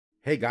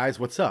Hey guys,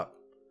 what's up?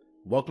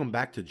 Welcome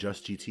back to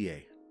Just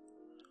GTA.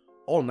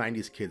 All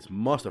 90s kids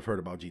must have heard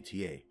about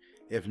GTA.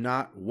 If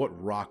not,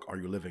 what rock are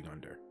you living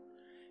under?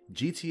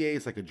 GTA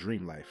is like a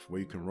dream life where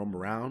you can roam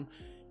around,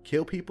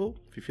 kill people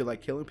if you feel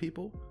like killing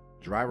people,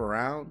 drive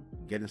around,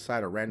 get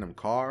inside a random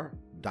car,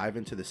 dive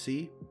into the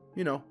sea,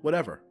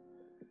 whatever.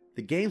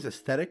 The game's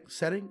aesthetic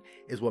setting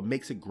is what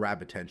makes it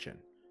grab attention.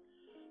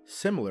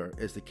 Similar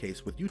is the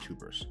case with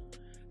YouTubers.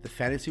 The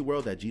fantasy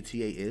world that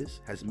GTA is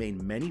has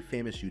made many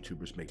famous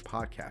YouTubers make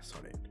podcasts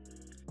on it.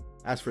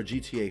 As for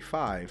GTA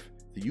 5,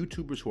 the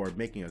YouTubers who are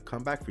making a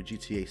comeback for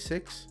GTA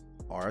 6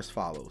 are as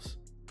follows.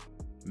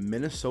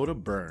 Minnesota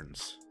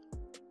Burns.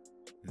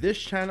 This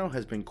channel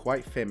has been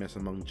quite famous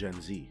among Gen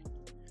Z.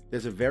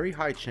 There's a very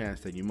high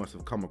chance that you must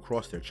have come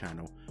across their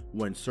channel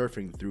when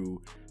surfing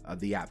through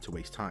the app to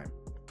waste time.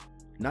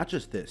 Not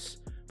just this,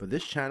 but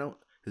this channel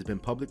has been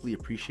publicly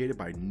appreciated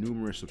by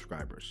numerous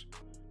subscribers.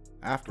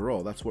 After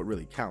all, that's what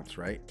really counts,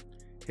 right?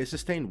 His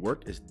sustained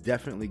work is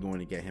definitely going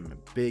to get him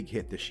a big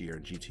hit this year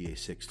in GTA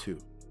 6 too.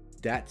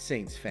 Dat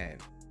Saints fan.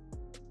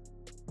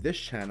 This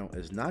channel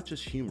is not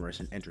just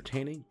humorous and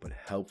entertaining, but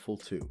helpful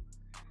too.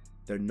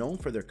 They're known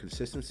for their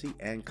consistency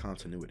and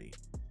continuity.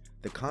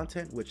 The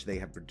content which they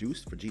have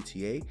produced for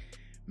GTA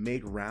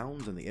made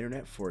rounds on the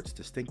internet for its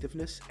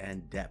distinctiveness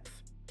and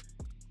depth.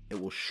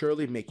 It will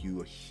surely make you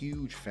a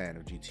huge fan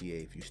of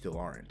GTA if you still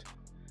aren't.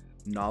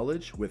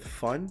 Knowledge with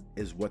fun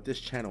is what this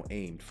channel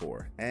aimed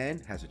for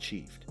and has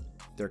achieved.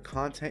 Their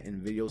content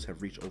and videos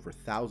have reached over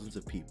thousands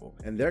of people,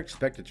 and they're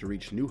expected to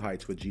reach new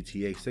heights with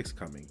GTA 6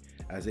 coming,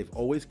 as they've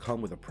always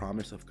come with a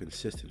promise of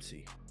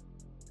consistency.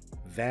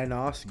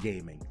 Vanoss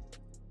Gaming.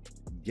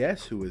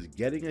 Guess who is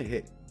getting a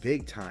hit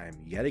big time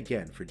yet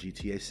again for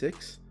GTA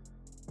 6?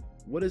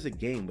 What is a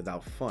game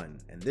without fun?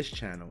 And this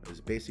channel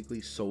is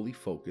basically solely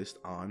focused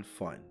on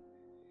fun.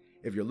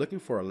 If you're looking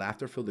for a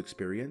laughter-filled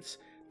experience,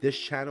 this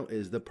channel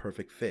is the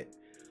perfect fit.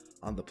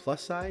 On the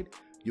plus side,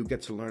 you'll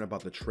get to learn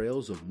about the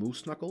trails of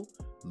Moose Knuckle,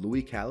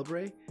 Louis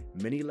Calibre,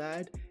 Mini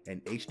Lad,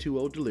 and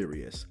H2O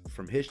Delirious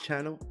from his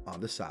channel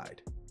on the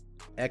side.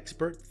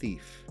 Expert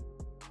Thief.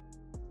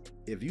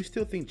 If you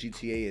still think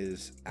GTA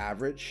is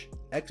average,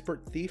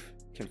 Expert Thief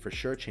can for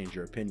sure change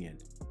your opinion.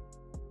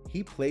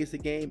 He plays the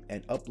game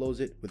and uploads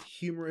it with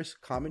humorous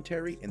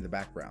commentary in the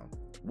background.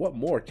 What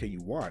more can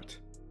you want?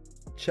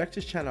 Check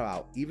this channel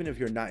out even if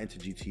you're not into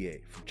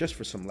GTA, just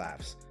for some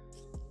laughs.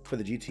 For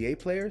the GTA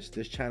players,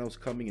 this channel is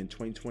coming in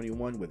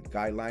 2021 with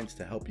guidelines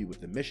to help you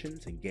with the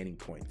missions and gaining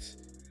points.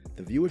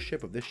 The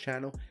viewership of this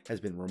channel has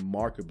been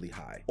remarkably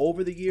high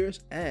over the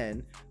years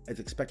and is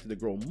expected to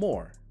grow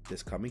more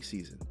this coming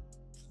season.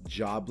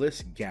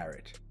 Jobless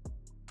Garrett.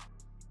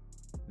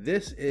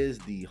 This is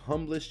the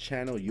humblest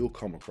channel you'll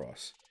come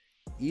across.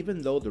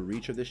 Even though the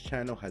reach of this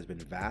channel has been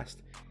vast,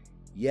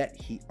 yet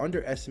he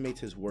underestimates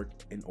his work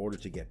in order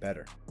to get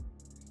better.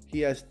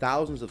 He has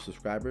thousands of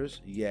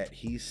subscribers, yet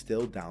he's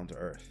still down to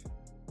earth.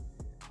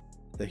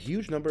 The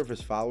huge number of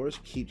his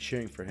followers keep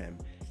cheering for him,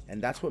 and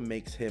that's what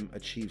makes him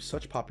achieve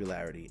such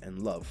popularity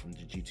and love from the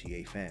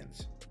GTA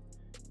fans.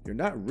 You're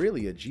not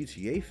really a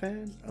GTA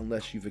fan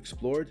unless you've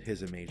explored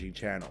his amazing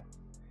channel.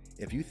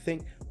 If you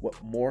think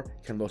what more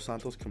can Los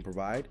Santos can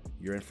provide,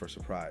 you're in for a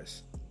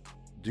surprise.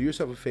 Do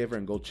yourself a favor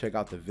and go check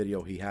out the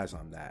video he has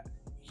on that.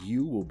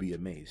 You will be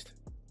amazed.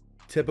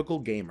 Typical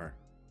Gamer.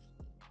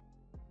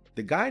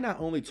 The guy not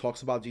only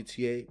talks about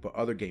GTA, but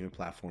other gaming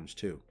platforms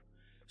too.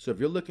 So if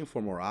you're looking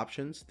for more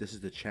options, this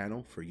is the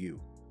channel for you.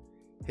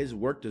 His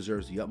work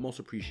deserves the utmost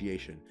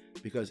appreciation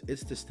because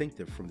it's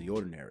distinctive from the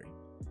ordinary.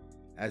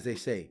 As they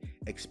say,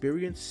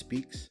 experience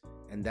speaks,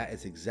 and that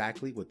is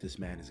exactly what this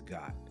man has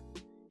got.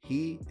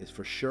 He is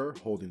for sure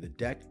holding the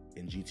deck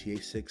in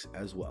GTA 6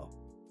 as well.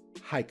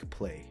 Hike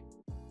Play.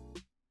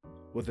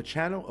 With a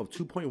channel of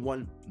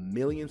 2.1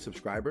 million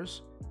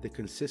subscribers, the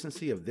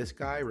consistency of this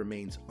guy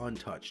remains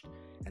untouched,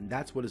 and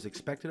that's what is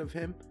expected of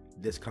him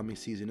this coming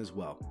season as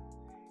well.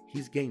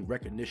 He's gained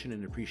recognition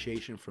and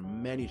appreciation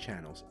from many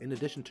channels, in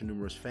addition to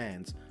numerous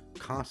fans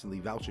constantly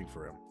vouching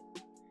for him.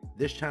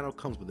 This channel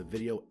comes with a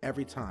video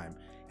every time,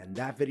 and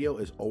that video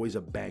is always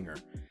a banger,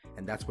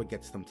 and that's what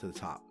gets them to the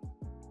top.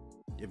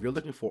 If you're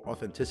looking for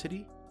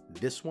authenticity,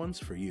 this one's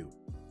for you.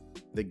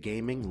 The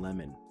Gaming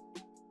Lemon.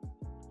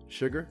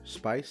 Sugar,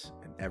 spice,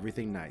 and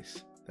everything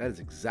nice. That is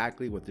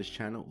exactly what this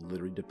channel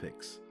literally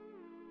depicts.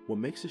 What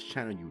makes this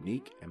channel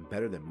unique and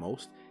better than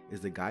most is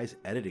the guy's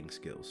editing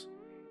skills.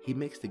 He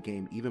makes the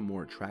game even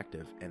more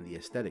attractive and the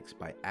aesthetics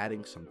by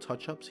adding some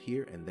touch-ups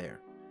here and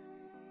there.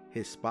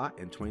 His spot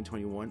in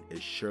 2021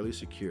 is surely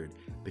secured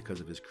because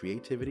of his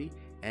creativity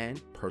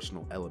and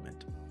personal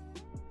element.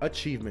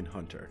 Achievement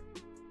Hunter.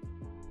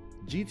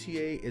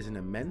 GTA is an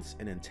immense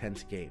and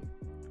intense game.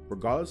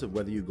 Regardless of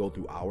whether you go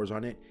through hours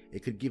on it,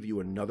 it could give you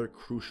another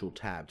crucial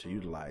tab to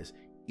utilize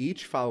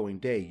each following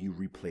day you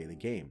replay the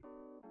game.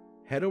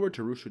 Head over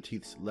to Rooster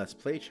Teeth's Let's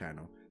Play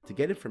channel to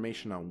get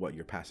information on what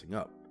you're passing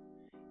up.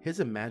 His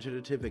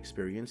imaginative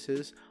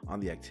experiences on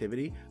the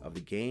activity of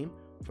the game,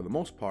 for the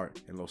most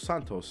part in Los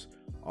Santos,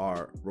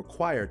 are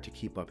required to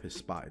keep up his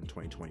spot in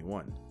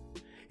 2021.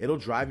 It'll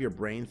drive your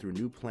brain through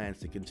new plans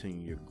to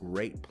continue your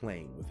great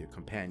playing with your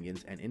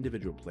companions and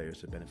individual players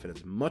to benefit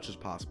as much as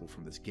possible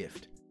from this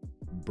gift.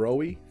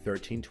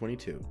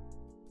 Broy1322.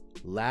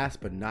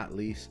 Last but not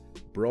least,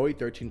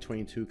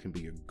 Broy1322 can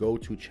be your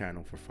go-to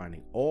channel for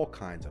finding all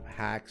kinds of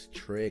hacks,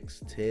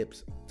 tricks,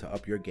 tips to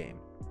up your game.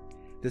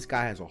 This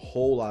guy has a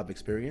whole lot of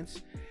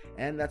experience,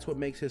 and that's what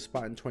makes his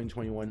spot in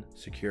 2021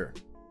 secure.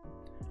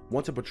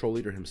 Once a patrol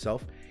leader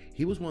himself,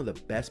 he was one of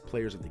the best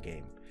players of the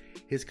game.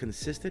 His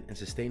consistent and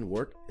sustained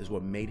work is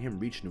what made him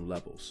reach new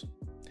levels.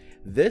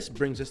 This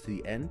brings us to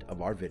the end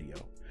of our video,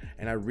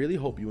 and I really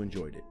hope you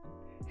enjoyed it.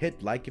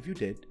 Hit like if you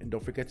did, and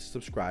don't forget to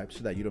subscribe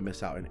so that you don't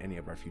miss out on any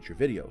of our future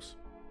videos.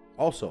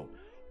 Also,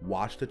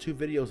 watch the 2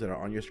 videos that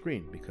are on your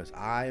screen because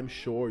I am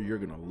sure you're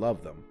going to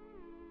love them.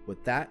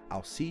 With that,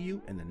 I'll see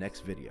you in the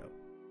next video.